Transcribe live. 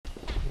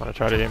gonna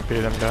try to EMP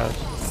them guys.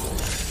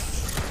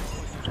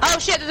 Oh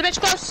shit, there's a bitch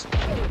close.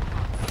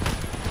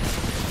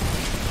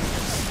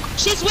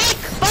 She's weak.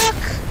 Fuck.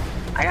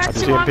 I got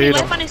two on me.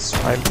 Lifeline is.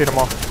 I EMP'd them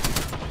all.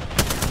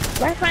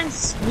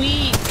 Lifeline's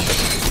weak.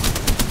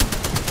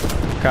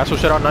 Castle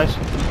shit out nice.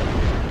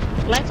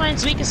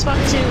 Lifeline's weak as fuck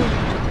too.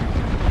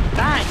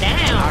 God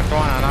damn. Knocked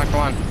one. I knocked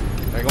one.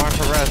 They're going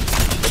for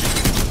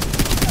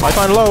rest.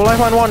 Lifeline low.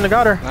 Lifeline 1. They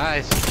got her.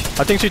 Nice.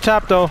 I think she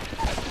tapped though.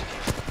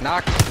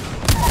 Knocked.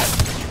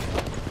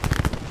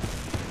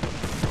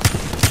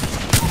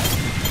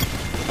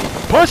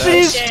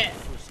 Pussies!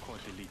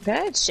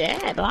 Good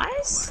shit,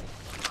 boys.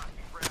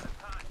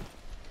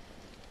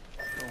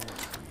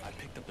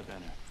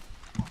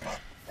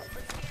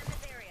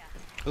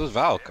 Who's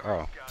Valk?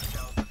 Oh.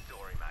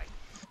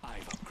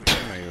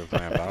 I know you were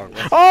playing Valk.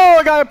 Oh,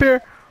 a guy up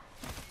here.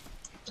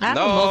 I have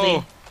a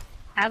movie.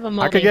 I have a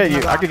movie. I could get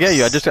you. I could get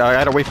you. I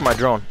had to wait for my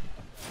drone.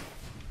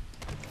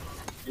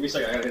 Give me a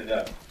second. I gotta hit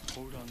that.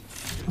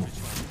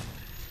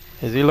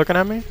 Is he looking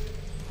at me?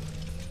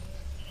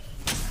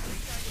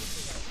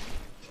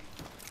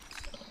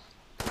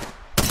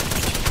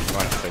 I'm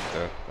gonna take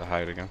the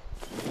height again.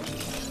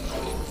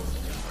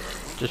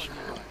 Just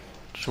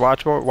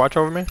watch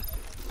over me.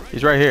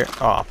 He's right here.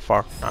 Oh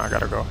fuck! Nah, I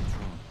gotta go.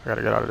 I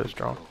gotta get out of this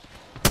drone.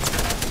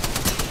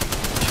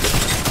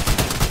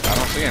 I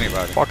don't see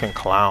anybody. Fucking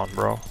clown,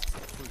 bro.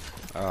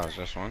 Oh, it's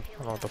just one. I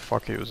don't know what the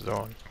fuck he was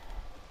doing.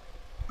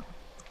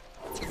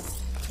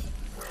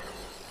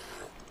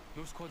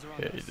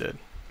 Yeah, he did.